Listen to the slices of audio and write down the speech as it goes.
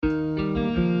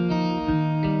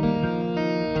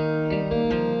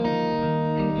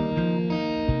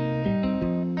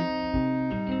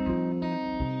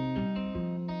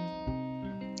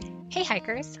Hey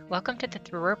hikers, welcome to the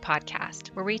Througher podcast,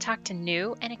 where we talk to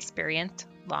new and experienced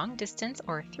long distance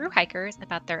or through hikers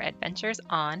about their adventures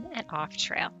on and off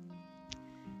trail.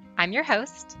 I'm your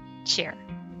host, Cheer.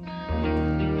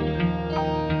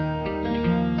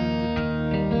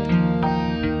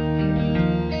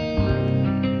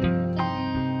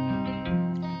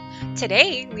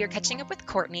 Today, we are catching up with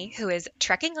Courtney, who is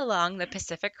trekking along the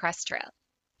Pacific Crest Trail.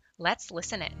 Let's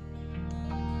listen in.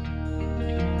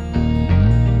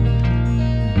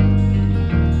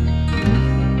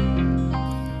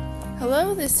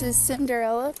 Hello, this is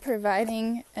Cinderella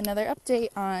providing another update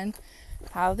on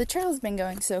how the trail's been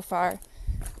going so far.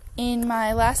 In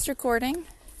my last recording,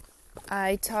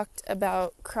 I talked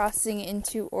about crossing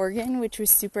into Oregon, which was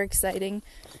super exciting,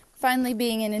 finally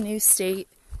being in a new state.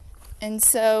 And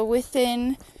so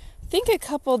within, I think a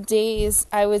couple days,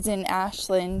 I was in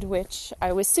Ashland, which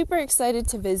I was super excited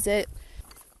to visit.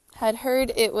 Had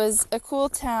heard it was a cool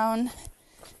town,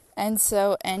 and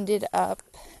so ended up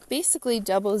basically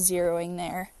double zeroing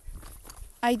there.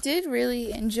 I did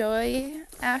really enjoy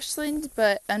Ashland,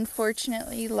 but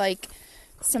unfortunately, like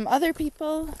some other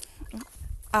people,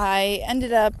 I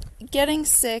ended up getting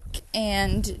sick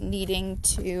and needing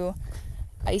to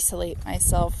isolate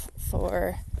myself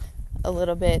for a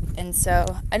little bit. And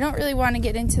so I don't really want to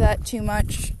get into that too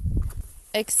much,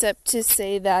 except to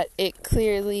say that it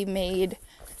clearly made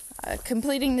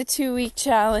completing the 2-week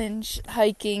challenge,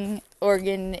 hiking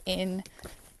Oregon in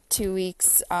 2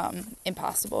 weeks,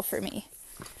 impossible for me,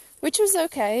 which was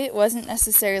okay. It wasn't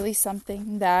necessarily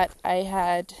something that I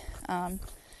had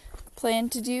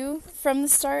planned to do from the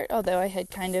start, although I had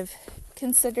kind of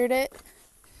considered it,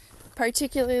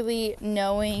 particularly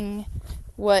knowing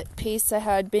what pace I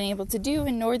had been able to do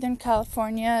in Northern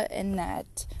California, and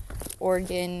that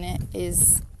Oregon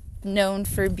is known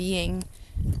for being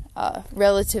a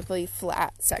relatively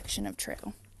flat section of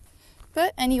trail.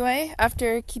 But anyway,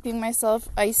 after keeping myself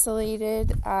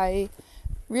isolated, I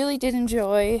really did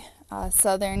enjoy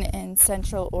southern and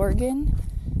central Oregon.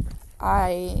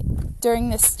 I, during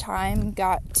this time,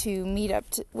 got to meet up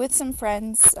with some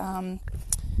friends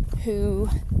who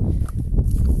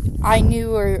I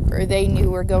knew or they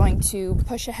knew were going to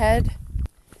push ahead.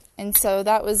 And so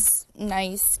that was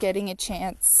nice, getting a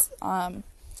chance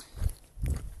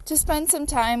to spend some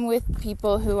time with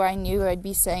people who I knew I'd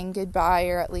be saying goodbye,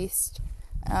 or at least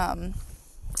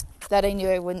that I knew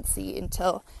I wouldn't see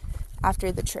until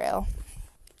after the trail.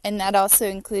 And that also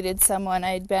included someone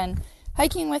I'd been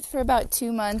hiking with for about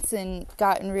 2 months and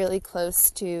gotten really close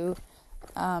to,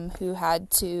 who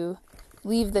had to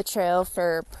leave the trail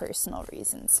for personal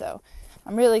reasons. So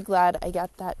I'm really glad I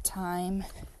got that time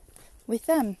with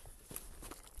them.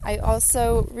 I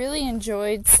also really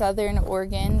enjoyed southern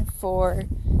Oregon for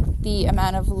the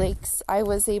amount of lakes I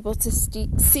was able to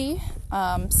see,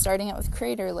 starting out with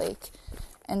Crater Lake.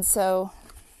 And so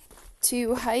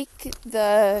to hike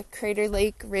the Crater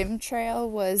Lake Rim Trail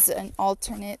was an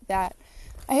alternate that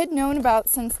I had known about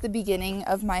since the beginning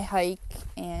of my hike,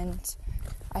 and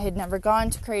I had never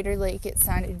gone to Crater Lake. It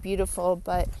sounded beautiful,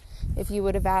 but if you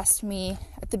would have asked me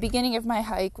at the beginning of my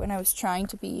hike, when I was trying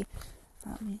to be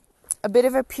a bit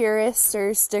of a purist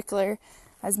or stickler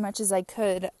as much as I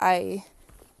could, I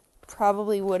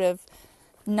probably would have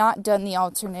not done the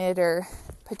alternate, or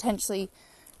potentially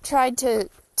tried to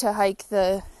hike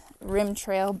the rim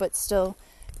trail but still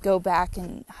go back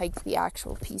and hike the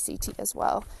actual PCT as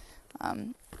well.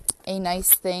 A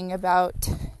nice thing about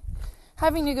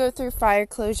having to go through fire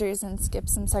closures and skip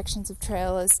some sections of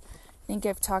trail, as I think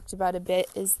I've talked about a bit,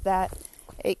 is that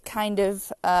it kind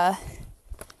of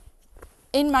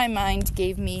in my mind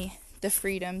gave me the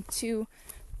freedom to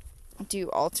do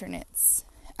alternates,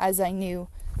 as I knew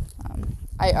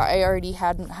I already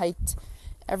hadn't hiked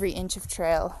every inch of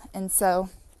trail. And so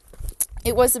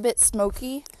it was a bit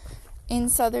smoky in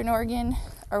southern Oregon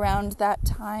around that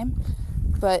time,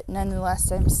 but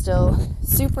nonetheless I'm still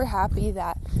super happy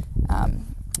that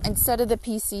instead of the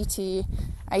PCT,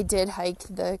 I did hike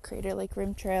the Crater Lake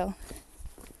Rim Trail.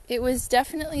 It was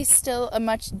definitely still a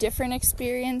much different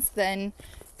experience than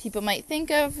people might think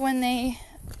of when they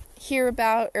hear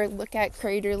about or look at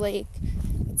Crater Lake.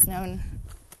 It's known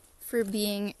for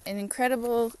being an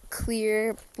incredible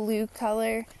clear blue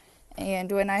color,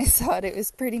 and when I saw it, it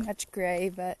was pretty much gray,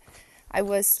 but I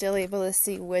was still able to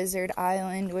see Wizard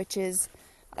Island, which is,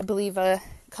 I believe, a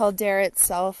caldera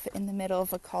itself in the middle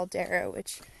of a caldera,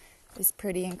 which is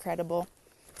pretty incredible.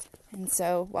 And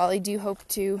so while I do hope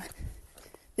to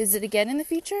visit again in the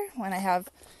future when I have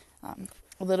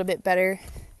a little bit better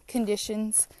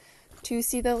conditions to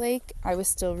see the lake, I was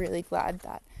still really glad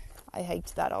that I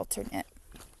hiked that alternate.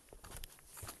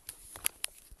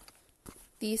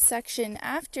 The section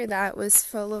after that was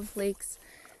full of lakes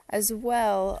as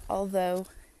well, although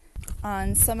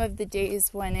on some of the days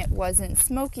when it wasn't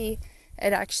smoky,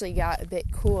 it actually got a bit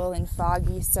cool and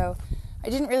foggy, so I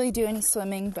didn't really do any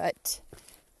swimming, but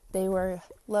they were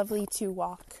lovely to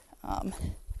walk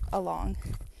along,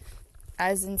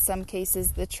 as in some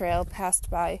cases the trail passed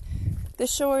by the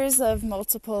shores of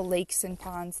multiple lakes and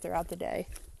ponds throughout the day.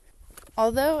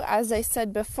 Although, as I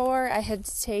said before, I had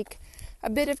to take a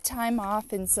bit of time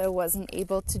off and so wasn't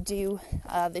able to do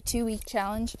the 2-week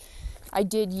challenge, I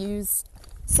did use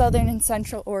Southern and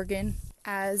Central Oregon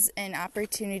as an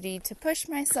opportunity to push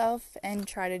myself and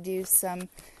try to do some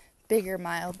bigger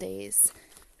mile days.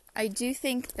 I do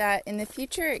think that in the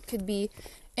future it could be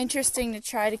interesting to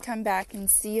try to come back and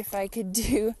see if I could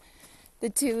do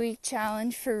the 2-week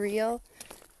challenge for real.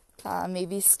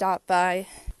 Maybe stop by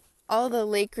all the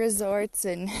lake resorts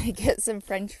and get some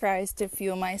french fries to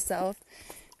fuel myself.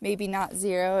 Maybe not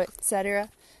zero, etc.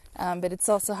 But it's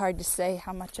also hard to say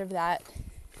how much of that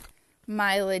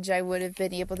mileage I would have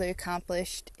been able to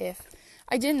accomplish if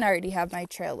I didn't already have my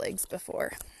trail legs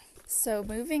before. So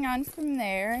moving on from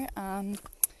there,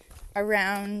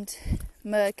 around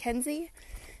Mackenzie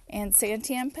and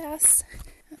Santiam Pass,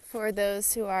 for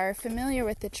those who are familiar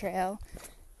with the trail,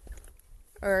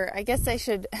 or I guess I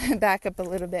should back up a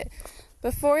little bit.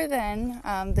 Before then,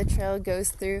 the trail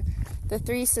goes through the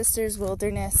Three Sisters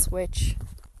Wilderness, which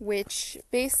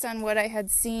based on what I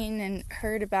had seen and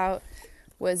heard about,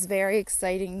 was very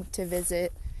exciting to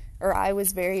visit, or I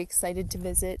was very excited to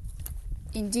visit.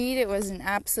 Indeed, it was an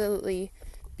absolutely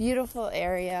beautiful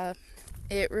area.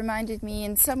 It reminded me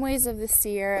in some ways of the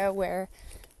Sierra, where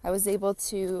I was able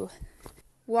to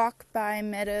walk by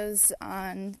meadows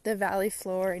on the valley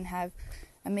floor and have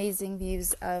amazing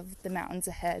views of the mountains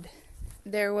ahead.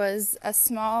 There was a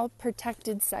small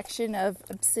protected section of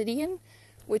obsidian,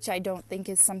 which I don't think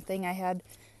is something I had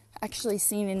actually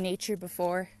seen in nature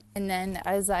before. And then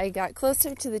as I got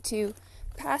closer to the 2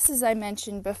 passes I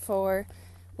mentioned before,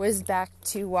 was back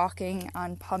to walking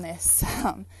on pumice,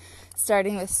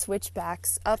 starting with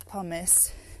switchbacks up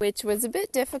pumice, which was a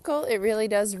bit difficult. It really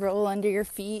does roll under your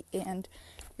feet, and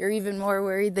you're even more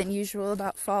worried than usual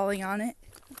about falling on it,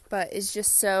 but it's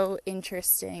just so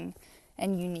interesting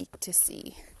and unique to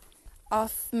see.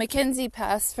 Off Mackenzie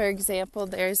Pass, for example,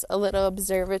 there's a little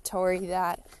observatory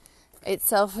that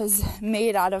itself is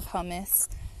made out of humus,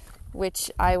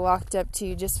 which I walked up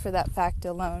to just for that fact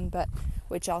alone, but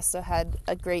which also had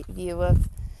a great view of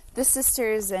the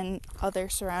Sisters and other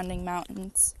surrounding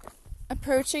mountains.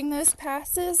 Approaching those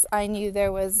passes, I knew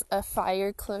there was a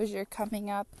fire closure coming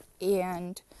up,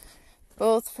 and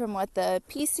both from what the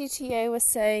PCTA was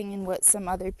saying and what some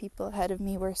other people ahead of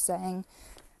me were saying,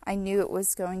 I knew it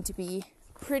was going to be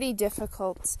pretty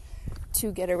difficult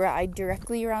to get a ride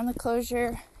directly around the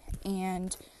closure,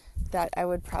 and that I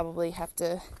would probably have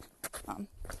to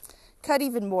cut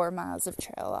even more miles of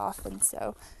trail off, and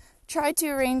so tried to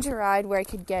arrange a ride where I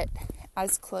could get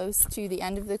as close to the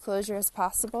end of the closure as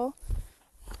possible,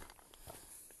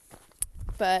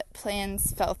 but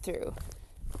plans fell through.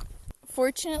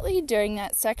 Fortunately, during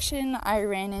that section, I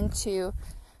ran into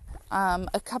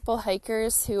a couple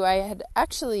hikers who I had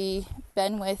actually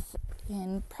been with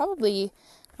in probably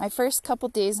my first couple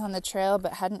days on the trail,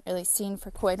 but hadn't really seen for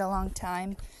quite a long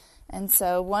time. And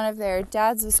so one of their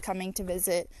dads was coming to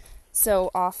visit,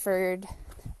 so offered,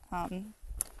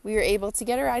 we were able to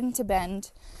get a ride into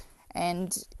Bend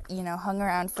and, hung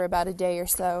around for about a day or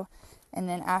so. And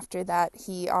then after that,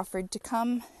 he offered to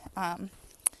come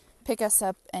pick us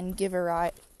up and give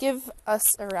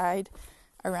us a ride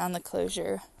around the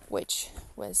closure, which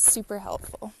was super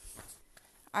helpful.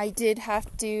 I did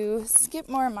have to skip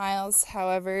more miles,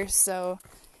 however, so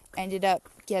ended up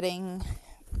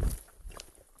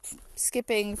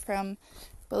skipping from,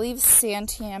 I believe,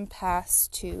 Santiam Pass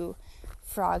to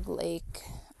Frog Lake,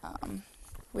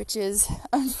 which is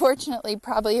unfortunately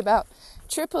probably about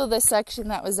triple the section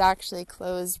that was actually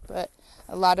closed, but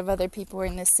a lot of other people were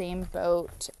in the same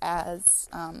boat as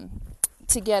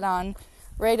to get on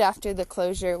right after the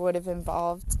closure would have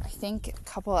involved, I think, a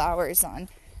couple hours on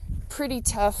pretty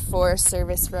tough Forest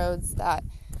Service roads that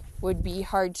would be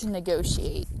hard to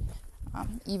negotiate,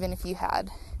 even if you had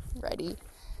ready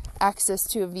access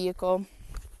to a vehicle.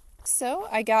 So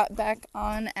I got back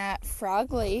on at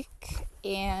Frog Lake,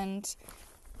 and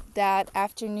that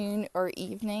afternoon or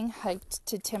evening hiked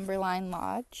to Timberline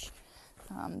Lodge.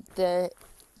 The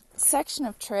section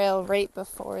of trail right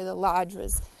before the lodge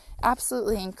was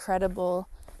absolutely incredible.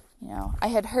 I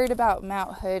had heard about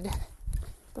Mount Hood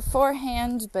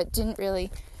beforehand, but didn't really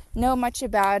know much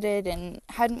about it and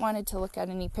hadn't wanted to look at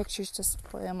any pictures to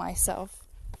spoil myself.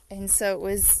 And so it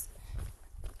was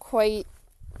quite,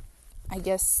 I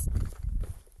guess,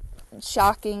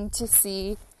 shocking to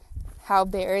see how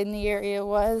barren the area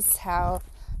was, how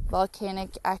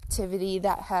volcanic activity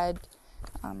that had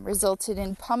resulted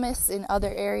in pumice in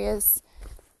other areas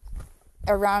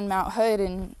around Mount Hood,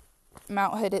 and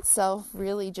Mount Hood itself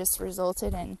really just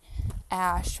resulted in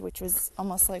ash, which was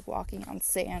almost like walking on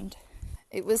sand.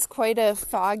 It was quite a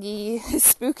foggy,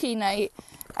 spooky night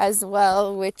as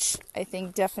well, which I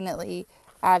think definitely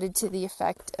added to the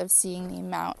effect of seeing the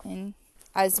mountain,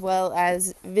 as well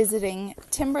as visiting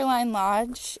Timberline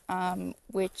Lodge,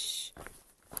 which,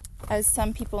 as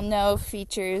some people know,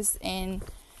 features in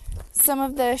some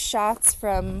of the shots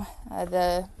from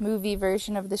the movie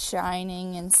version of The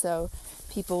Shining, and so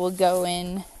people will go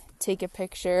in, take a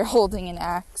picture holding an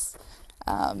axe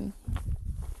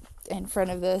in front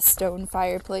of the stone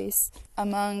fireplace.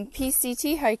 Among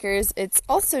PCT hikers, it's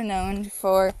also known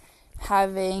for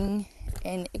having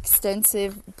an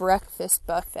extensive breakfast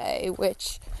buffet,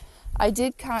 which I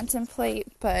did contemplate,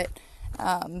 but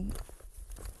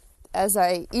as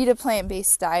I eat a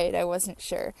plant-based diet, I wasn't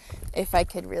sure if I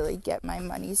could really get my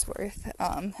money's worth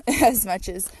as much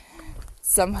as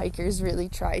some hikers really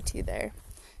try to there.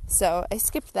 So I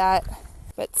skipped that,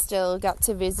 but still got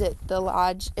to visit the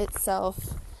lodge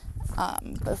itself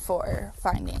before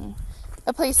finding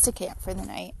a place to camp for the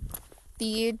night.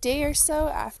 The day or so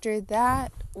after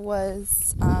that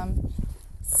was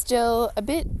still a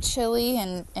bit chilly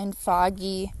and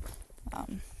foggy.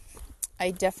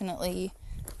 I definitely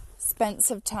spent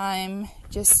some time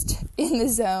just in the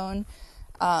zone.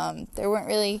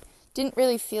 Didn't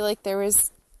really feel like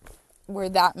were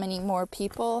that many more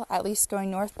people, at least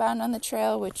going northbound on the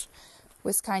trail, which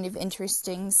was kind of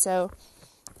interesting. So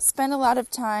spent a lot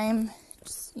of time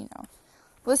just,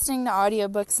 listening to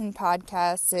audiobooks and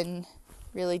podcasts and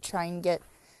really trying to get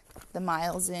the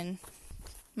miles in.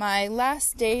 My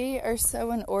last day or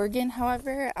so in Oregon,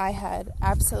 however, I had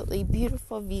absolutely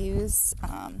beautiful views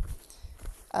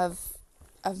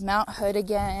of Mount Hood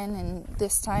again, and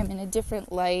this time in a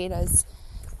different light as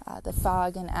the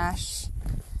fog and ash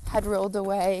had rolled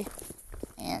away,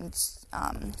 and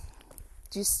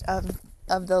just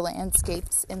of the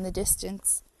landscapes in the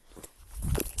distance.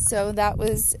 So that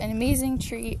was an amazing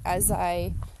treat as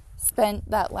I spent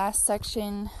that last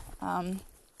section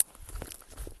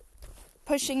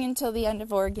pushing until the end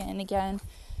of Oregon again,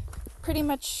 pretty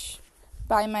much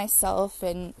by myself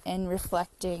and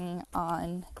reflecting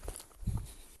on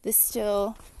the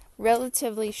still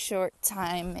relatively short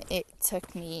time it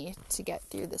took me to get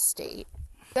through the state.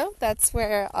 So that's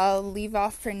where I'll leave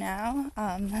off for now.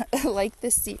 Like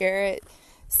this year, it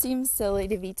seems silly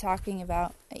to be talking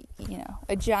about,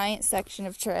 a giant section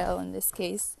of trail, in this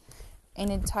case,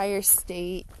 an entire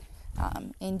state,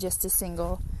 in just a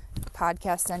single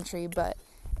podcast entry, but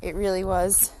it really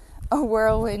was a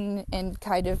whirlwind and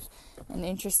kind of an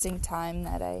interesting time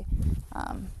that I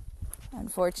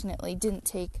unfortunately didn't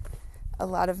take a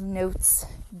lot of notes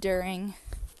during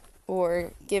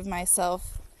or give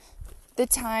myself the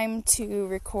time to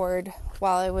record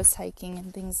while I was hiking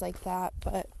and things like that.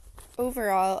 But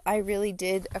overall, I really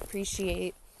did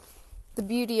appreciate the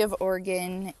beauty of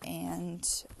Oregon and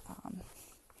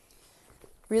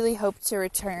really hope to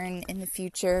return in the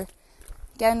future.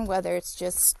 Again, whether it's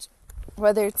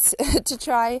to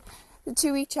try the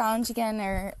 2-week challenge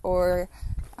again or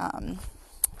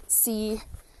see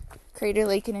Crater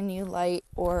Lake in a new light,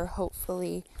 or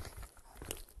hopefully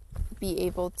be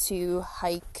able to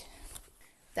hike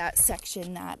that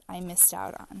section that I missed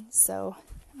out on. So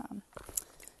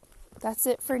that's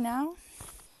it for now.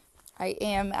 I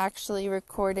am actually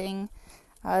recording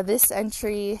this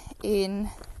entry in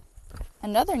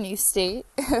another new state,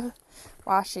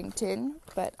 Washington,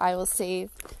 but I will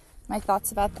save my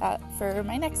thoughts about that for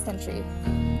my next entry.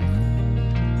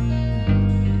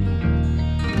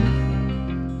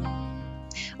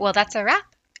 Well, that's a wrap.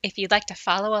 If you'd like to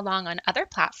follow along on other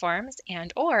platforms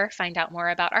or find out more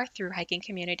about our thru hiking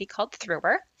community called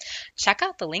Thruer, check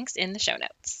out the links in the show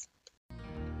notes.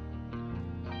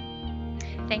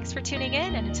 Thanks for tuning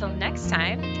in, and until next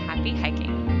time, happy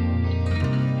hiking.